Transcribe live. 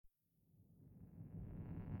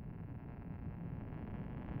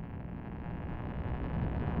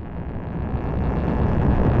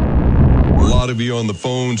lot of you on the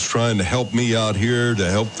phones trying to help me out here, to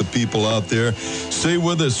help the people out there. Stay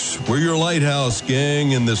with us. We're your lighthouse,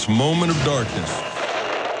 gang, in this moment of darkness.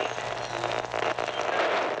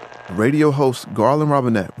 Radio host Garland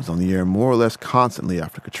Robinette was on the air more or less constantly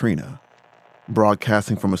after Katrina,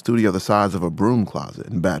 broadcasting from a studio the size of a broom closet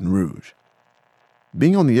in Baton Rouge.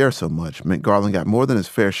 Being on the air so much meant Garland got more than his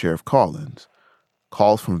fair share of call-ins,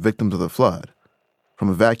 calls from victims of the flood,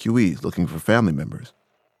 from evacuees looking for family members,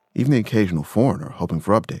 even the occasional foreigner hoping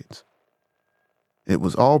for updates. It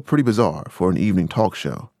was all pretty bizarre for an evening talk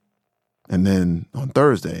show. And then, on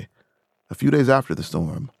Thursday, a few days after the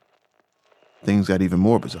storm, things got even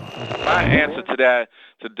more bizarre. My answer to that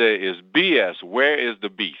today is BS. Where is the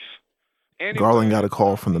beef? Garland got a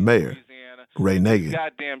call from the mayor, Ray Nagin.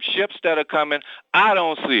 Goddamn ships that are coming, I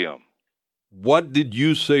don't see them. What did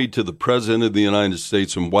you say to the President of the United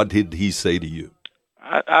States, and what did he say to you?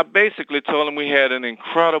 I basically told him we had an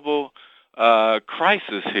incredible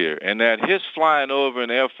crisis here, and that his flying over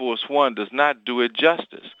in Air Force One does not do it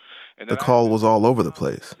justice. The call was all over the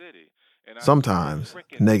place. Sometimes,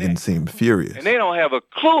 Nagin seemed furious. And they don't have a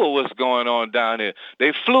clue what's going on down here.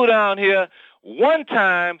 They flew down here one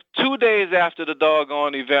time, 2 days after the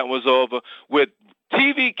doggone event was over, with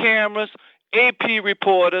TV cameras, AP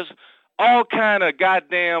reporters, all kind of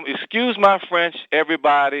goddamn, excuse my French,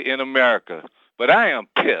 everybody in America. But I am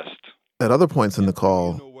pissed. At other points in the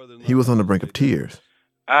call, he was on the brink of tears.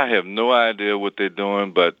 I have no idea what they're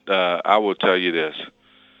doing, but I will tell you this.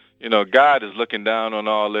 You know, God is looking down on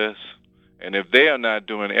all this, and if they are not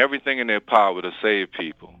doing everything in their power to save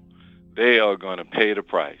people, they are going to pay the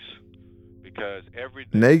price. Because every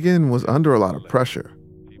day, Nagin was under a lot of pressure.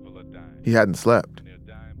 people are dying. He hadn't slept.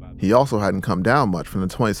 He also hadn't come down much from the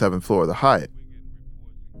 27th floor of the Hyatt.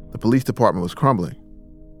 The police department was crumbling.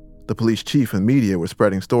 The police chief and media were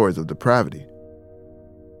spreading stories of depravity.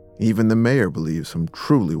 Even the mayor believed some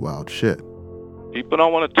truly wild shit. People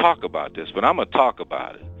don't want to talk about this, but I'm going to talk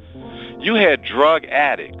about it. You had drug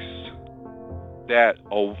addicts that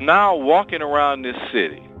are now walking around this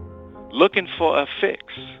city looking for a fix.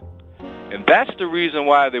 And that's the reason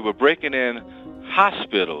why they were breaking in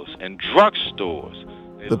hospitals and drugstores.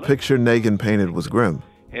 The picture Nagin painted was grim.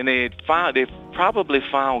 And they probably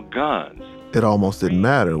found guns. It almost didn't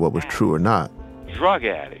matter what was true or not. Drug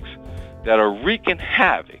addicts that are wreaking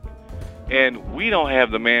havoc. And we don't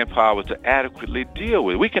have the manpower to adequately deal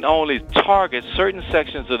with it. We can only target certain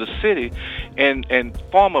sections of the city and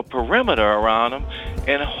form a perimeter around them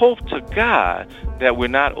and hope to God that we're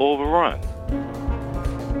not overrun.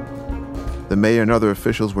 The mayor and other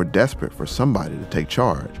officials were desperate for somebody to take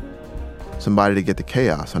charge, somebody to get the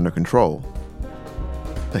chaos under control,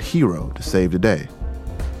 a hero to save the day.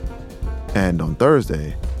 And on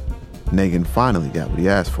Thursday, Nagin finally got what he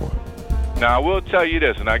asked for. Now, I will tell you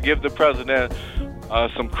this, and I give the president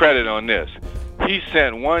some credit on this. He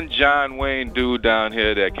sent one John Wayne dude down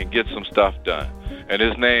here that can get some stuff done, and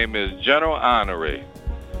his name is General Honore.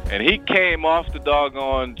 And he came off the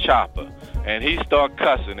doggone chopper, and he started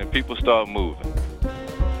cussing, and people started moving.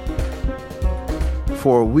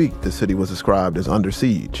 For a week, the city was described as under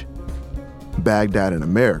siege. Baghdad in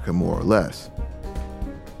America, more or less.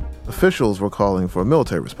 Officials were calling for a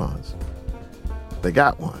military response. They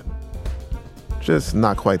got one. Just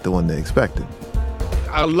not quite the one they expected.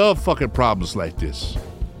 I love fucking problems like this.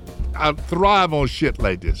 I thrive on shit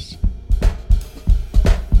like this.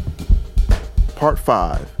 Part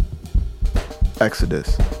 5.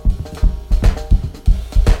 Exodus.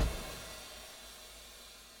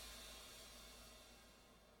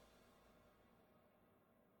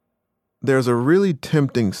 There's a really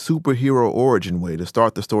tempting superhero origin way to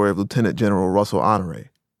start the story of Lieutenant General Russell Honore.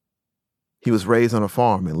 He was raised on a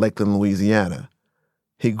farm in Lakeland, Louisiana.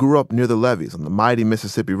 He grew up near the levees on the mighty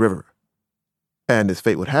Mississippi River. And as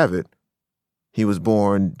fate would have it, he was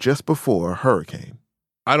born just before a hurricane.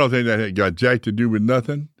 I don't think that had got jack to do with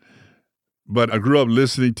nothing, but I grew up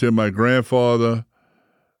listening to my grandfather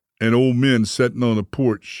and old men sitting on the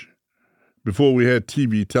porch before we had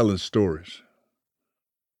TV telling stories.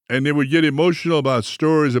 And they would get emotional about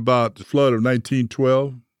stories about the flood of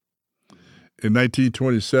 1912, in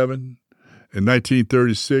 1927, in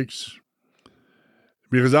 1936,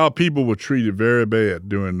 because our people were treated very bad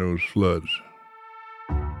during those floods.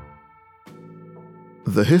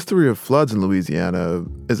 The history of floods in Louisiana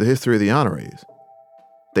is a history of the Honores.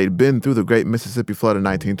 They'd been through the Great Mississippi Flood in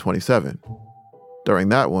 1927. During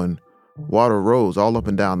that one, water rose all up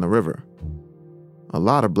and down the river. A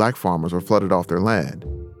lot of black farmers were flooded off their land.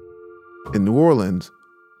 In New Orleans,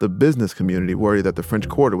 the business community worried that the French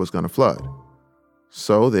Quarter was going to flood.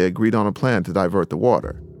 So they agreed on a plan to divert the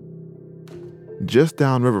water. Just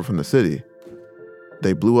downriver from the city,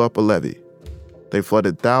 They blew up a levee. They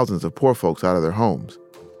flooded thousands of poor folks out of their homes.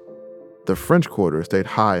 The French Quarter stayed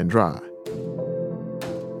high and dry.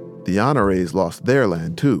 The Honorays lost their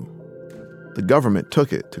land, too. The government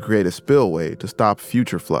took it to create a spillway to stop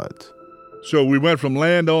future floods. So we went from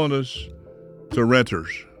landowners to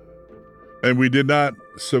renters. And we did not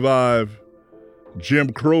survive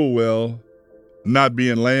Jim Crow well, not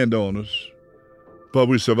being landowners, but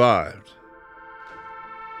we survived.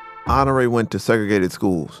 Honore went to segregated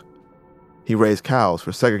schools. He raised cows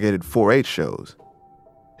for segregated 4-H shows.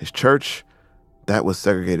 His church, that was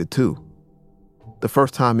segregated too. The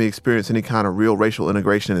first time he experienced any kind of real racial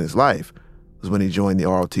integration in his life was when he joined the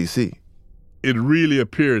ROTC. It really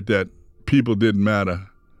appeared that people didn't matter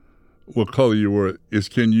what color you were. It's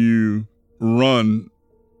can you run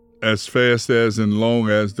as fast as and long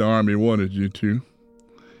as the Army wanted you to?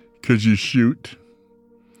 Could you shoot?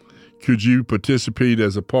 Could you participate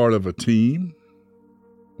as a part of a team?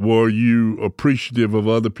 Were you appreciative of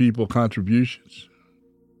other people's contributions?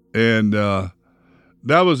 And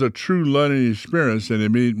that was a true learning experience, and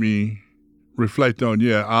it made me reflect on,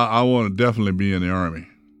 I want to definitely be in the Army.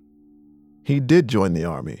 He did join the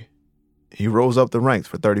Army. He rose up the ranks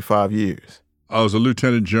for 35 years. I was a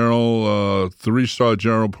lieutenant general, 3-star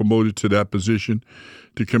general, promoted to that position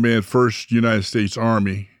to command 1st United States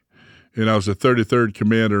Army. And I was the 33rd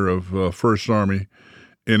commander of 1st Army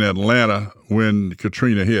in Atlanta when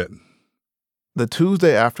Katrina hit. The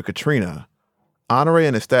Tuesday after Katrina, Honore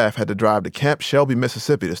and his staff had to drive to Camp Shelby,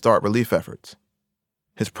 Mississippi to start relief efforts.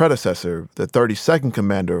 His predecessor, the 32nd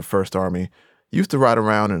commander of 1st Army, used to ride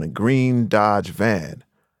around in a green Dodge van.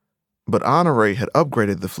 But Honore had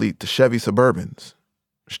upgraded the fleet to Chevy Suburbans,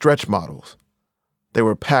 stretch models. They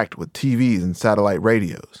were packed with TVs and satellite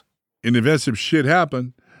radios. In the event some shit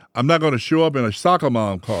happened, I'm not going to show up in a soccer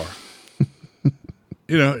mom car.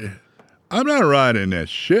 I'm not riding that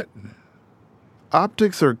shit.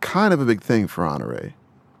 Optics are kind of a big thing for Honore.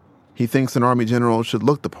 He thinks an Army general should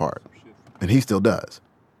look the part, and he still does.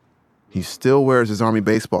 He still wears his Army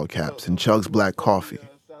baseball caps and chugs black coffee.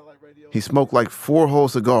 He smoked like 4 whole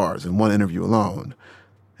cigars in one interview alone,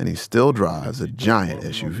 and he still drives a giant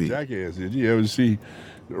SUV. Jackass, did you ever see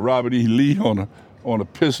Robert E. Lee on a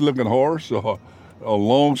piss-looking horse or a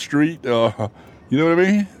Longstreet? You know what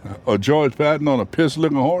I mean? Or George Patton on a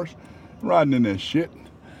piss-looking horse? Riding in that shit.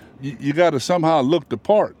 You got to somehow look the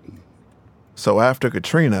part. So after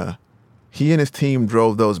Katrina, he and his team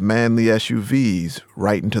drove those manly SUVs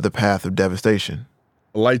right into the path of devastation.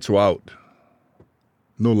 Lights were out.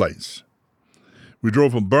 No lights. We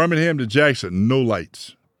drove from Birmingham to Jackson, no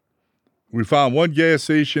lights. We found one gas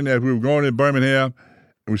station as we were going in Birmingham,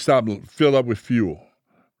 and we stopped and filled up with fuel.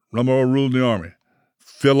 Number 1 rule in the Army: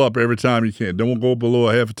 fill up every time you can. Don't go below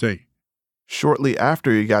a half a tank. Shortly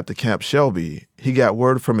after he got to Camp Shelby, he got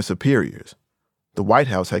word from his superiors. The White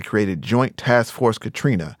House had created Joint Task Force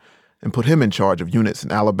Katrina and put him in charge of units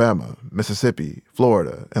in Alabama, Mississippi,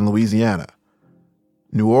 Florida, and Louisiana.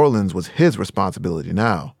 New Orleans was his responsibility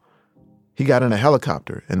now. He got in a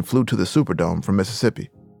helicopter and flew to the Superdome from Mississippi.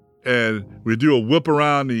 And we do a whip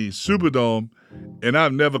around the Superdome, and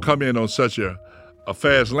I've never come in on such a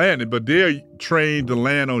fast landing, but they're trained to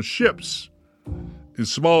land on ships in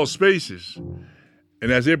small spaces.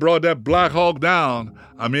 And as they brought that Black Hawk down,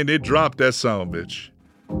 they dropped that son of a bitch.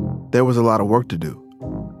 There was a lot of work to do.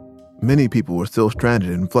 Many people were still stranded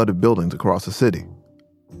in flooded buildings across the city.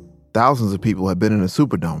 Thousands of people had been in the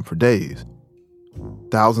Superdome for days.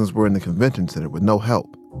 Thousands were in the convention center with no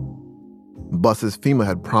help. Buses FEMA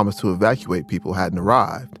had promised to evacuate people hadn't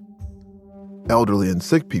arrived. Elderly and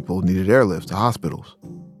sick people needed airlifts to hospitals.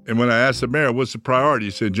 And when I asked the mayor, what's the priority?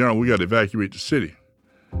 He said, General, we got to evacuate the city.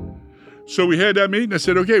 So we had that meeting. I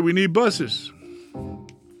said, okay, we need buses.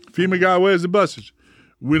 FEMA guy, where's the buses?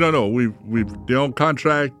 We don't know. They're on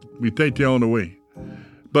contract. We think they're on the way.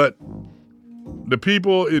 But the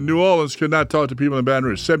people in New Orleans could not talk to people in Baton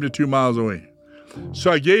Rouge, 72 miles away.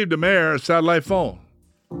 So I gave the mayor a satellite phone.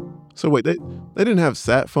 So wait, they didn't have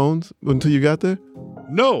sat phones until you got there?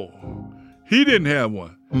 No, he didn't have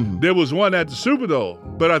one. Mm-hmm. There was one at the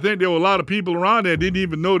Superdome, but I think there were a lot of people around there that didn't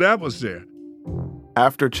even know that was there.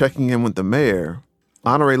 After checking in with the mayor,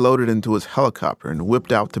 Honore loaded into his helicopter and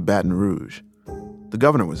whipped out to Baton Rouge. The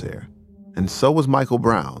governor was there, and so was Michael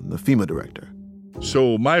Brown, the FEMA director.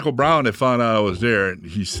 So Michael Brown had found out I was there, and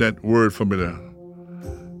he sent word for me to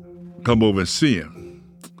come over and see him.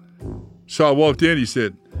 So I walked in, he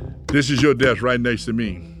said, "This is your desk right next to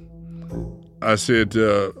me." I said,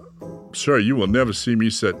 "Sir, you will never see me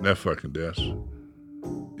sit in that fucking desk."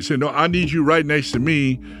 He said, "No, I need you right next to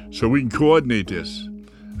me so we can coordinate this."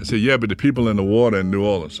 I said, "Yeah, but the people in the water in New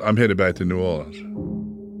Orleans, I'm headed back to New Orleans."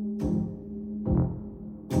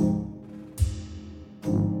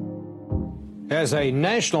 As a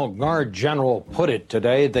National Guard general put it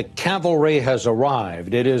today, the cavalry has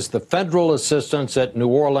arrived. It is the federal assistance that New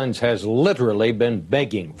Orleans has literally been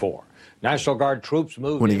begging for. National Guard troops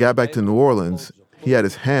moved. When he got back to New Orleans, he had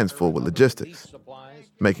his hands full with logistics,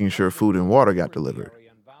 making sure food and water got delivered,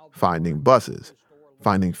 finding buses,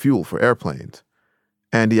 finding fuel for airplanes.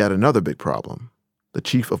 And he had another big problem: the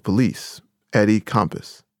chief of police, Eddie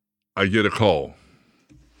Compass. I get a call.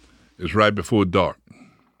 It's right before dark.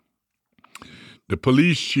 The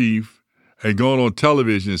police chief had gone on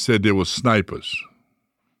television and said there were snipers.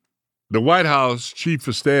 The White House chief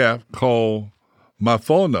of staff called my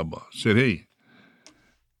phone number, said, hey,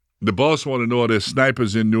 the boss want to know are there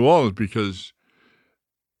snipers in New Orleans, because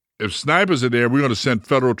if snipers are there, we're going to send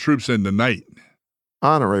federal troops in tonight.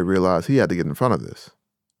 Honore realized he had to get in front of this.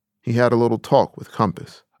 He had a little talk with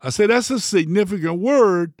Compass. I said, that's a significant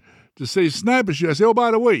word to say snipers. I said, oh,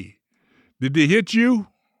 by the way, did they hit you?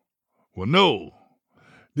 Well, no.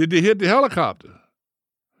 Did they hit the helicopter?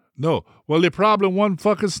 No. Well, they probably one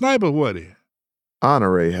fucking sniper, were they?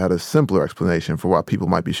 Honore had a simpler explanation for why people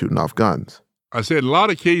might be shooting off guns. I said, in a lot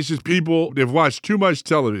of cases, people, they've watched too much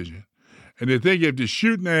television, and they think if they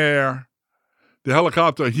shoot in the air, the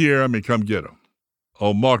helicopter will hear them and come get them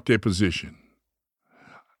or mark their position.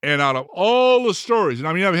 And out of all the stories, and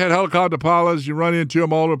I mean, I've had helicopter pilots, you run into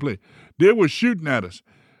them all over the place, they were shooting at us.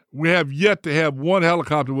 We have yet to have one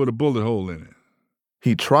helicopter with a bullet hole in it.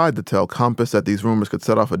 He tried to tell Compass that these rumors could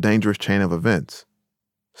set off a dangerous chain of events.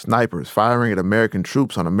 Snipers firing at American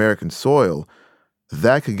troops on American soil,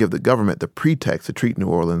 that could give the government the pretext to treat New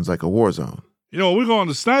Orleans like a war zone. You know, we're going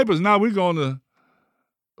to snipers, now we're going to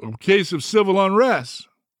a case of civil unrest.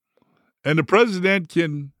 And the president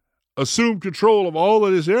can assume control of all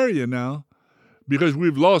of this area now because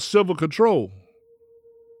we've lost civil control.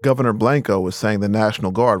 Governor Blanco was saying the National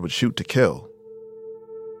Guard would shoot to kill.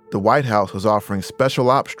 The White House was offering special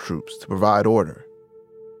ops troops to provide order.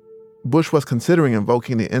 Bush was considering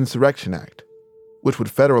invoking the Insurrection Act, which would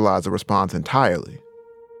federalize the response entirely.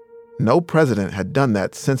 No president had done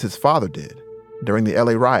that since his father did, during the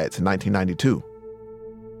LA riots in 1992.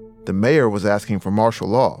 The mayor was asking for martial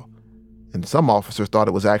law, and some officers thought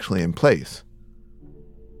it was actually in place.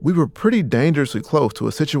 We were pretty dangerously close to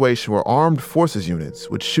a situation where armed forces units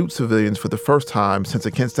would shoot civilians for the first time since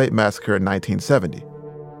the Kent State Massacre in 1970.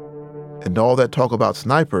 And all that talk about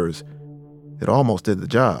snipers, it almost did the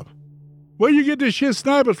job. Where you get this shit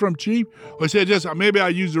snipers from, Chief? Or said just maybe I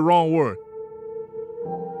used the wrong word.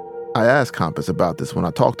 I asked Compass about this when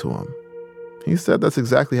I talked to him. He said that's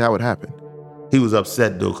exactly how it happened. He was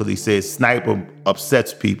upset, though, because he said sniper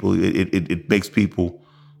upsets people. It makes people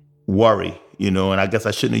worry, you know, and I guess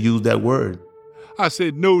I shouldn't have used that word. I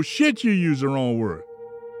said, no shit, you used the wrong word.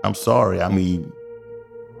 I'm sorry. I mean,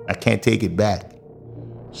 I can't take it back.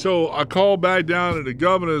 So I called back down to the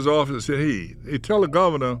governor's office and said, hey, tell the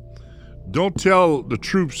governor, don't tell the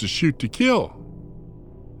troops to shoot to kill.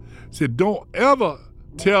 I said, don't ever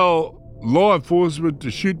tell law enforcement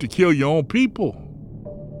to shoot to kill your own people.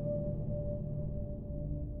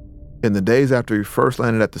 In the days after he first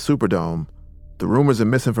landed at the Superdome, the rumors and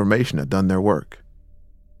misinformation had done their work.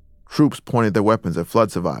 Troops pointed their weapons at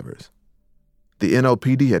flood survivors. The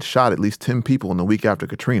NOPD had shot at least 10 people in the week after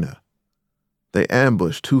Katrina. They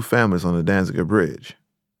ambushed 2 families on the Danziger Bridge.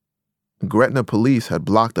 Gretna police had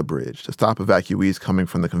blocked the bridge to stop evacuees coming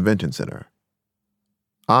from the convention center.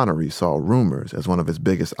 Honore saw rumors as one of his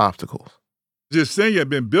biggest obstacles. This thing had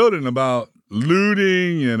been building about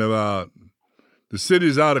looting and about the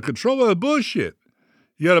city's out of control. Well, bullshit.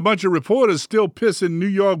 You got a bunch of reporters still pissing New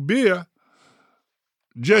York beer,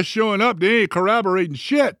 just showing up. They ain't corroborating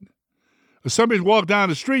shit. If somebody walked down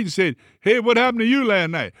the street and said, hey, what happened to you last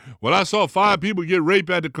night? Well, I saw 5 people get raped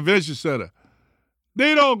at the convention center.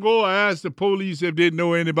 They don't go ask the police if they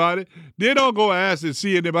know anybody. They don't go ask and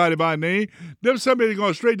see anybody by name. Them somebody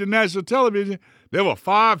going straight to national television. There were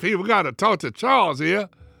 5 people. We got to talk to Charles here.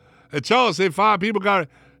 And Charles said 5 people got it.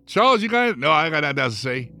 Charles, you got it? No, I ain't got nothing else to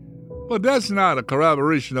say. But that's not a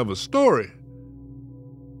corroboration of a story.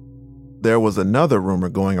 There was another rumor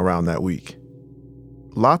going around that week.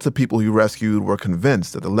 Lots of people he rescued were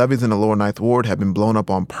convinced that the levees in the lower Ninth Ward had been blown up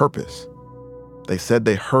on purpose. They said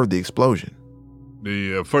they heard the explosion.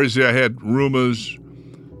 The first day I had rumors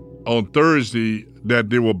on Thursday that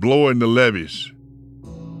they were blowing the levees.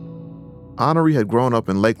 Honore had grown up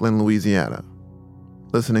in Lakeland, Louisiana,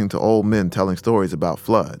 listening to old men telling stories about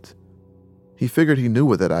floods. He figured he knew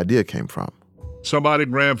where that idea came from. Somebody's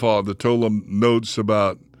grandfather told him notes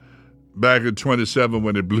about back in 27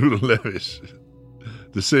 when they blew the levees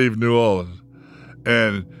to save New Orleans.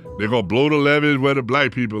 And they're going to blow the levees where the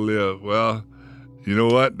black people live. Well, You know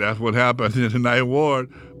what? That's what happened in the Ninth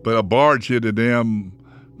Ward. But a barge hit a damn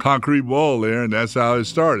concrete wall there, and that's how it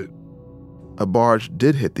started. A barge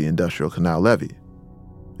did hit the Industrial Canal Levee.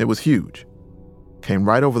 It was huge. Came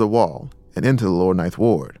right over the wall and into the lower Ninth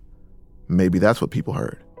Ward. Maybe that's what people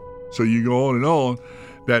heard. So you go on,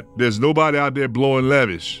 that there's nobody out there blowing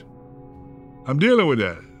levees. I'm dealing with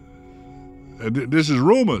that. This is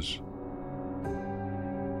rumors.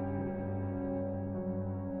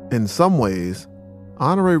 In some ways,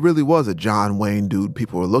 Honore really was a John Wayne dude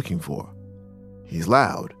people were looking for. He's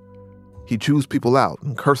loud. He chews people out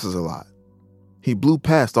and curses a lot. He blew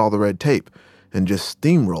past all the red tape and just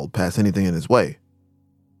steamrolled past anything in his way.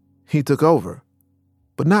 He took over,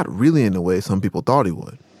 but not really in the way some people thought he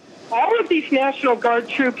would. All of these National Guard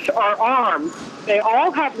troops are armed. They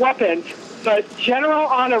all have weapons, but General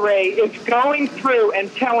Honore is going through and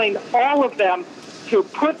telling all of them to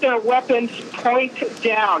put their weapons point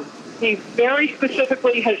down. He very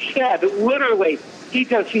specifically has said, literally, he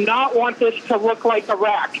does not want this to look like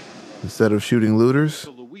Iraq. Instead of shooting looters,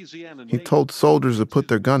 he told soldiers to put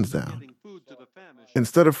their guns down.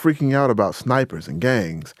 Instead of freaking out about snipers and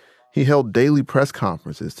gangs, he held daily press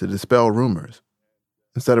conferences to dispel rumors.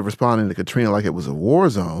 Instead of responding to Katrina like it was a war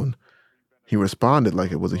zone, he responded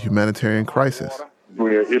like it was a humanitarian crisis.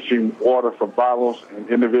 We are issuing water from bottles and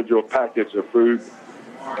individual packets of food.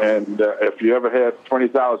 And if you ever had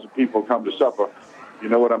 20,000 people come to supper, you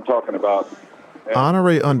know what I'm talking about.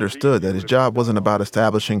 Honore understood that his job wasn't about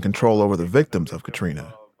establishing control over the victims of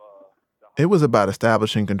Katrina. It was about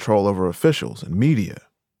establishing control over officials and media,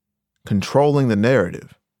 controlling the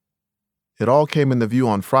narrative. It all came into view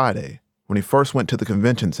on Friday when he first went to the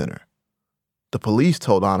convention center. The police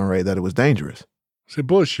told Honore that it was dangerous. I said,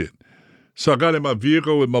 bullshit. So I got in my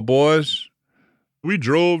vehicle with my boys. We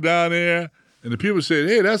drove down there, and the people said,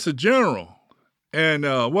 hey, that's a general. And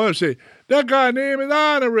one of them said, that guy's name is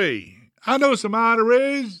Honore. I know some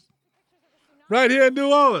Honores right here in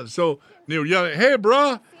New Orleans. So they were yelling, hey,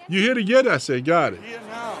 bro, you here to get it? I said, got it.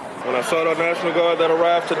 When I saw the National Guard that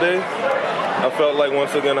arrived today, I felt like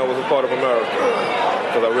once again I was a part of America.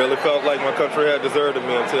 Because I really felt like my country had deserted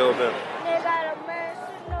me until then.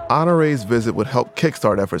 Honore's visit would help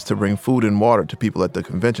kickstart efforts to bring food and water to people at the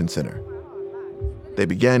convention center. They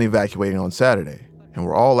began evacuating on Saturday and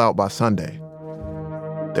were all out by Sunday.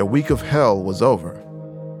 Their week of hell was over.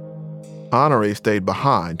 Honore stayed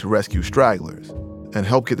behind to rescue stragglers and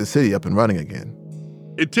help get the city up and running again.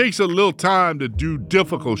 It takes a little time to do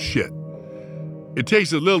difficult shit. It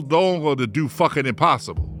takes a little longer to do fucking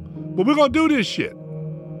impossible. But we're gonna do this shit.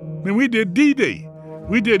 I mean, we did D-Day.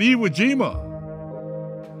 We did Iwo Jima.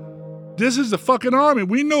 This is the fucking army.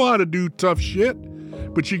 We know how to do tough shit,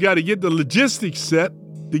 but you gotta get the logistics set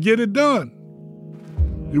to get it done.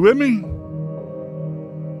 You with me?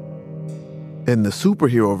 In the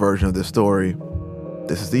superhero version of this story,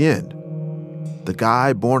 this is the end. The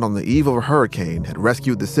guy born on the eve of a hurricane had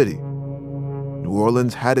rescued the city. New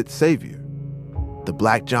Orleans had its savior. The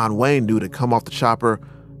black John Wayne dude had come off the chopper,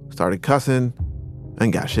 started cussing,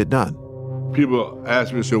 and got shit done. People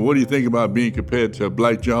ask me, what do you think about being compared to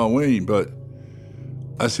Black John Wayne? But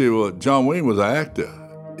I said, well, John Wayne was an actor.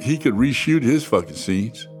 He could reshoot his fucking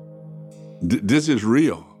scenes. This is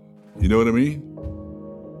real. You know what I mean?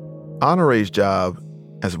 Honore's job,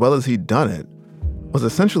 as well as he'd done it, was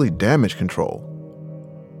essentially damage control.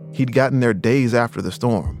 He'd gotten there days after the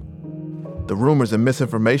storm. The rumors and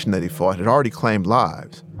misinformation that he fought had already claimed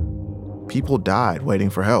lives. People died waiting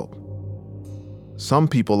for help. Some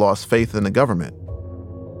people lost faith in the government.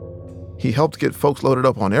 He helped get folks loaded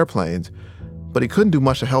up on airplanes, but he couldn't do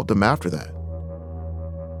much to help them after that.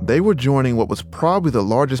 They were joining what was probably the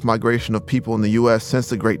largest migration of people in the U.S. since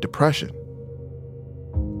the Great Depression.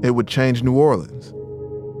 It would change New Orleans,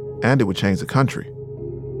 and it would change the country.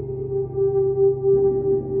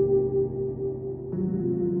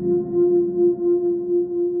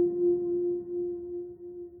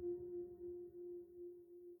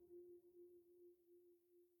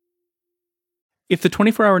 If the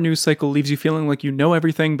 24-hour news cycle leaves you feeling like you know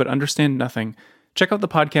everything but understand nothing, check out the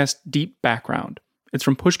podcast Deep Background. It's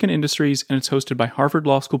from Pushkin Industries, and it's hosted by Harvard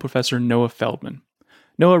Law School professor Noah Feldman.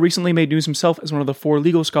 Noah recently made news himself as one of the 4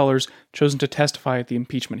 legal scholars chosen to testify at the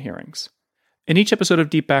impeachment hearings. In each episode of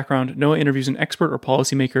Deep Background, Noah interviews an expert or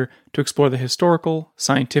policymaker to explore the historical,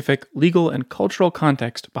 scientific, legal, and cultural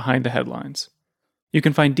context behind the headlines. You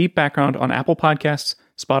can find Deep Background on Apple Podcasts,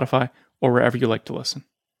 Spotify, or wherever you like to listen.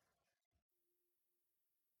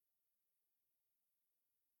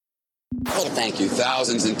 Thank you.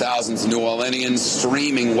 Thousands and thousands of New Orleanians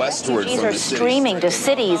streaming westward from the city. Streaming to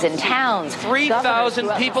cities and towns. 3,000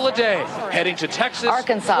 people a day heading to Texas.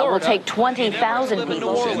 Arkansas Florida, will take 20,000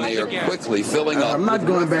 people. And they are quickly filling up. I'm not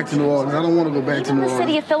going back to New Orleans. I don't want to go back to New Orleans. The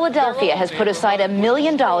city of Philadelphia has put aside $1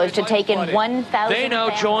 million to take in 1,000. They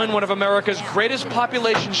now join one of America's greatest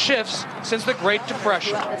population shifts since the Great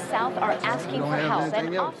Depression. The South are asking for help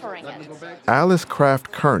and offering it. Alice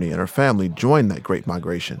Craft Kearney and her family joined that great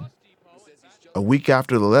migration. A week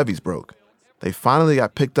after the levees broke, they finally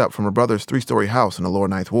got picked up from her brother's 3-story house in the Lower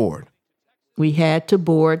Ninth Ward. We had to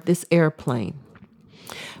board this airplane.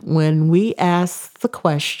 When we asked the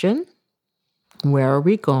question, where are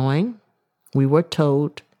we going? We were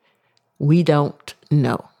told, we don't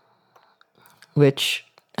know, which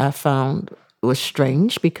I found was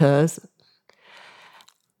strange because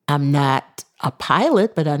I'm not a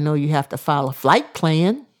pilot, but I know you have to file a flight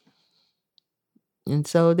plan. And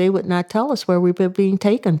so they would not tell us where we were being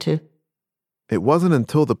taken to. It wasn't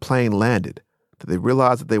until the plane landed that they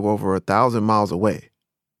realized that they were over 1,000 miles away,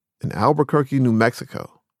 in Albuquerque, New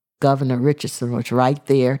Mexico. Governor Richardson was right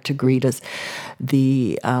there to greet us.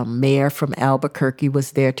 The mayor from Albuquerque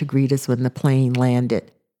was there to greet us when the plane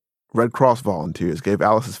landed. Red Cross volunteers gave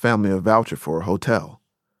Alice's family a voucher for a hotel.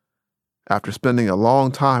 After spending a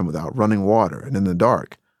long time without running water and in the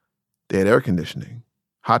dark, they had air conditioning,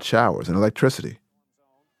 hot showers, and electricity.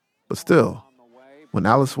 But still, when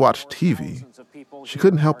Alice watched TV, she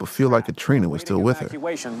couldn't help but feel like Katrina was still with her.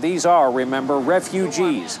 These are, remember,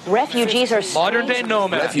 refugees. Refugees are modern-day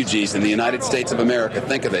nomads. Refugees in the United States of America.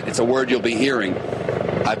 Think of it. It's a word you'll be hearing,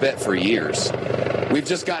 I bet, for years. We've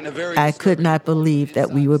just gotten a very... I could not believe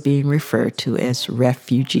that we were being referred to as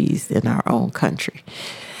refugees in our own country.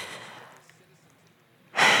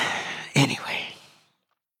 Anyway.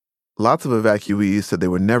 Lots of evacuees said they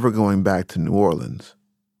were never going back to New Orleans.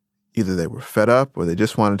 Either they were fed up or they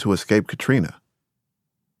just wanted to escape Katrina.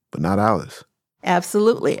 But not Alice.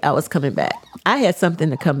 Absolutely, I was coming back. I had something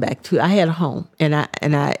to come back to. I had a home, and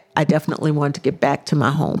I definitely wanted to get back to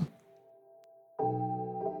my home.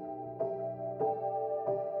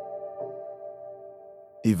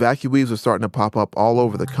 Evacuees were starting to pop up all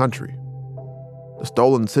over the country. The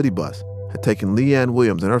stolen city bus had taken Leanne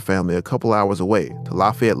Williams and her family a couple hours away to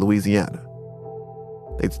Lafayette, Louisiana.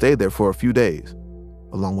 They'd stayed there for a few days,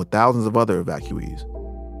 along with thousands of other evacuees.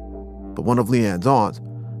 But one of Leanne's aunts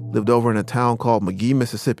lived over in a town called Magee,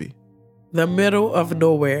 Mississippi. The middle of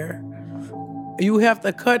nowhere. You have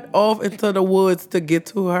to cut off into the woods to get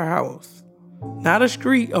to her house. Not a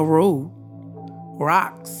street, a road.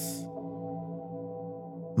 Rocks.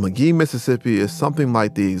 Magee, Mississippi is something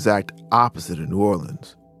like the exact opposite of New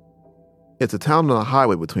Orleans. It's a town on a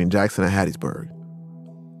highway between Jackson and Hattiesburg.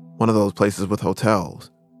 One of those places with hotels,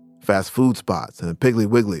 fast food spots, and a Piggly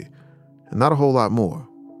Wiggly, and not a whole lot more.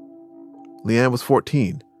 Leanne was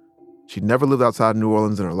 14. She'd never lived outside New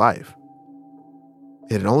Orleans in her life.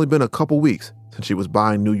 It had only been a couple weeks since she was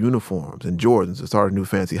buying new uniforms and Jordans to start a new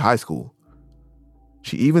fancy high school.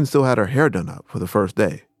 She even still had her hair done up for the first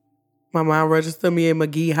day. My mom registered me in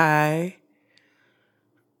Magee High.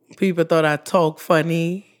 People thought I talked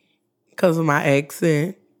funny because of my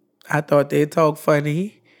accent. I thought they talked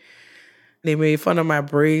funny. They made fun of my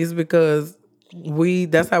braids because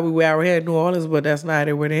that's how we wear our hair in New Orleans, but that's not how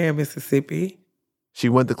they wear their hair in Mississippi. She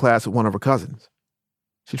went to class with one of her cousins.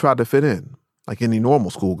 She tried to fit in, like any normal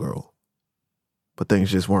schoolgirl. But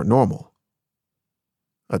things just weren't normal.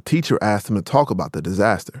 A teacher asked him to talk about the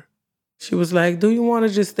disaster. She was like, do you want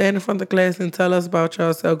to just stand in front of the class and tell us about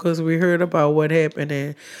yourself? Because we heard about what happened.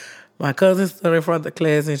 And my cousin stood in front of the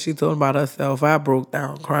class and she told about herself. I broke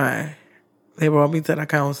down crying. They brought me to the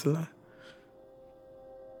counselor.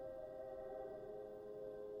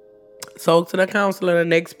 Spoke to the counselor the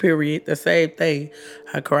next period, the same thing.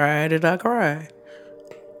 I cried and I cried.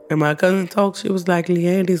 And my cousin talked, she was like,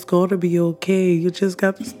 Leanne, it's going to be okay. You just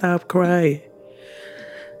got to stop crying.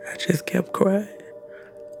 I just kept crying.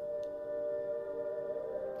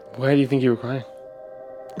 Why do you think you were crying?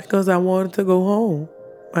 Because I wanted to go home.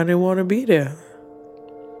 I didn't want to be there.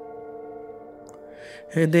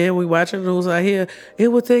 And then we watching the news out here. It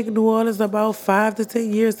would take New Orleans about 5 to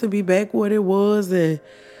 10 years to be back what it was. And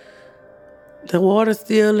the water's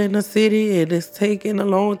still in the city. And it's taking a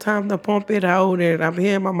long time to pump it out. And I'm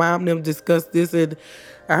hearing my mom and them discuss this. And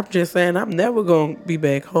I'm just saying I'm never going to be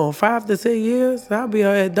back home. 5 to 10 years, I'll be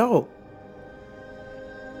an adult.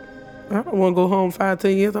 I don't want to go home 5,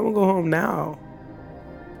 10 years. I'm going to go home now.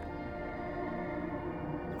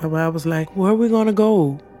 My mom was like, where are we going to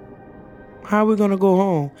go? How are we going to go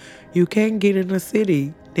home? You can't get in the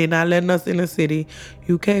city. They're not letting us in the city.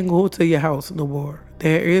 You can't go to your house no more.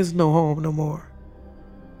 There is no home no more.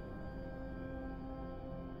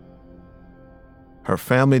 Her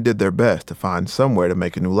family did their best to find somewhere to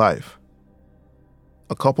make a new life.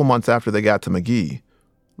 A couple months after they got to McGee,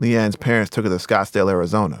 Leanne's parents took her to Scottsdale,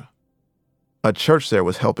 Arizona. A church there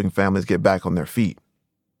was helping families get back on their feet.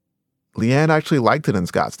 Leanne actually liked it in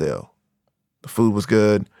Scottsdale. The food was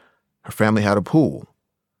good. Her family had a pool.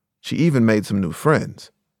 She even made some new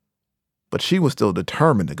friends. But she was still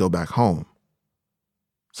determined to go back home.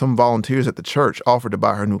 Some volunteers at the church offered to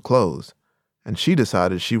buy her new clothes, and she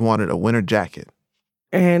decided she wanted a winter jacket.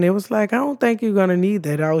 And it was like, I don't think you're going to need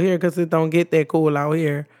that out here because it don't get that cool out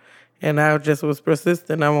here. And I just was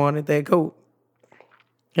persistent. I wanted that coat.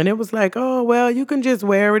 And it was like, oh, well, you can just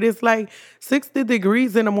wear it. It's like 60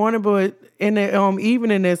 degrees in the morning, but in the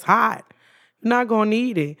evening it's hot. You're not going to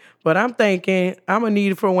need it. But I'm thinking I'm going to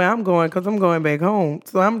need it for where I'm going because I'm going back home.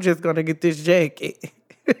 So I'm just going to get this jacket.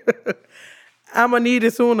 I'm going to need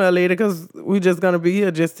it sooner or later because we're just going to be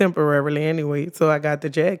here just temporarily anyway. So I got the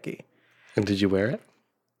jacket. And did you wear it?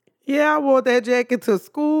 Yeah, I wore that jacket to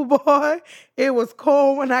school, boy. It was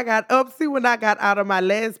cold when I got up. See, when I got out of my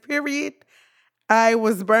last period, I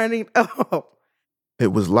was burning up.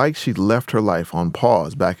 It was like she'd left her life on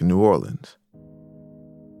pause back in New Orleans.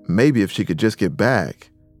 Maybe if she could just get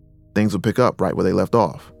back, things would pick up right where they left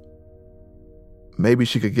off. Maybe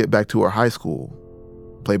she could get back to her high school,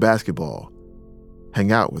 play basketball,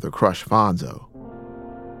 hang out with her crush Fonzo.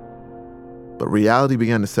 But reality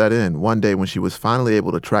began to set in one day when she was finally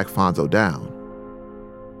able to track Fonzo down.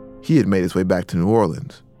 He had made his way back to New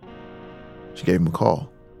Orleans. She gave him a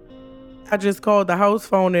call. I just called the house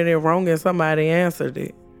phone and it rang and somebody answered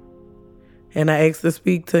it. And I asked to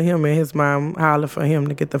speak to him and his mom hollered for him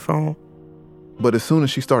to get the phone. But as soon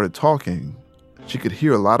as she started talking, she could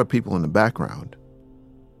hear a lot of people in the background.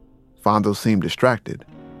 Fonzo seemed distracted,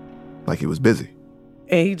 like he was busy.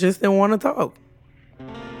 And he just didn't want to talk.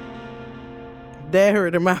 That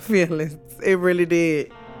hurted my feelings. It really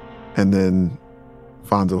did. And then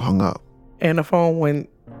Fonzo hung up. And the phone went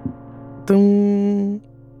doom.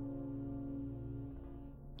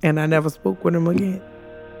 And I never spoke with him again.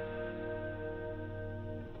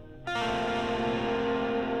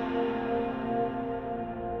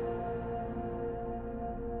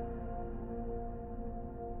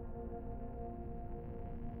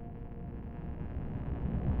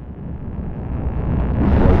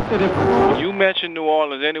 You mention New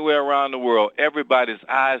Orleans anywhere around the world, everybody's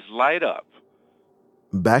eyes light up.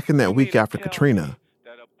 Back in that week after Katrina,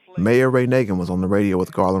 Mayor Ray Nagin was on the radio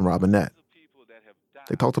with Garland Robinette.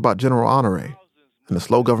 They talked about General Honore and the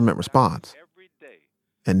slow government response.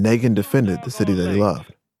 And Nagin defended the city that he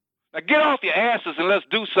loved. Now get off your asses and let's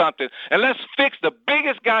do something. And let's fix the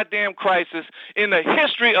biggest goddamn crisis in the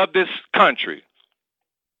history of this country.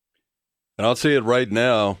 And I'll say it right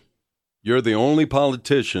now. You're the only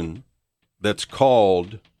politician that's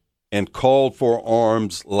called for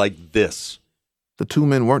arms like this. The two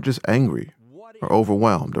men weren't just angry or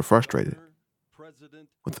overwhelmed or frustrated.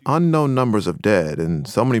 With unknown numbers of dead and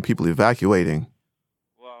so many people evacuating,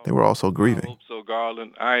 they were also grieving. I hope so,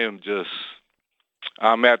 Garland.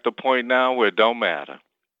 I'm at the point now where it don't matter.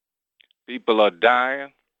 People are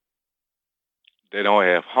dying. They don't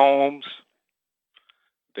have homes.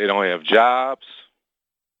 They don't have jobs.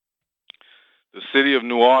 The city of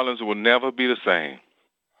New Orleans will never be the same.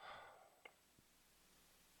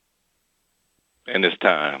 And it's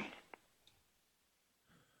time.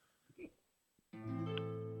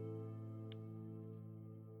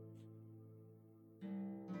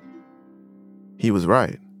 He was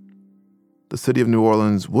right. The city of New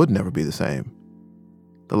Orleans would never be the same.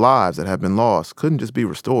 The lives that had been lost couldn't just be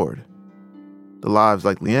restored. The lives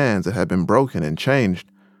like Leanne's that had been broken and changed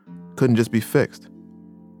couldn't just be fixed.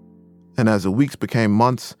 And as the weeks became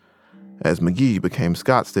months, as McGee became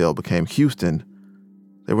Scottsdale, became Houston,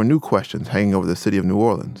 there were new questions hanging over the city of New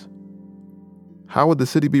Orleans. How would the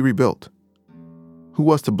city be rebuilt? Who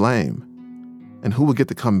was to blame? And who would get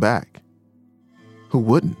to come back? Who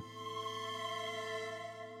wouldn't?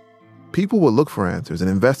 People would look for answers in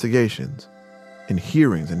investigations, in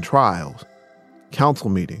hearings and trials, council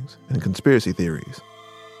meetings and conspiracy theories.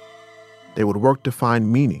 They would work to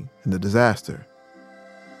find meaning in the disaster.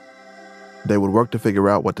 They would work to figure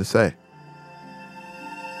out what to say.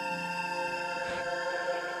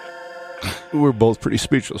 We're both pretty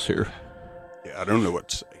speechless here. Yeah, I don't know what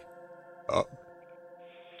to say. I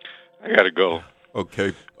gotta go.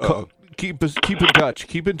 Okay. Keep in touch.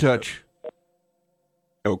 Keep in touch.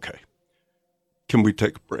 Okay. Can we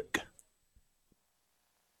take a break?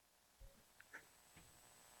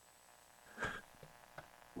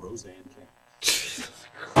 Roseanne King.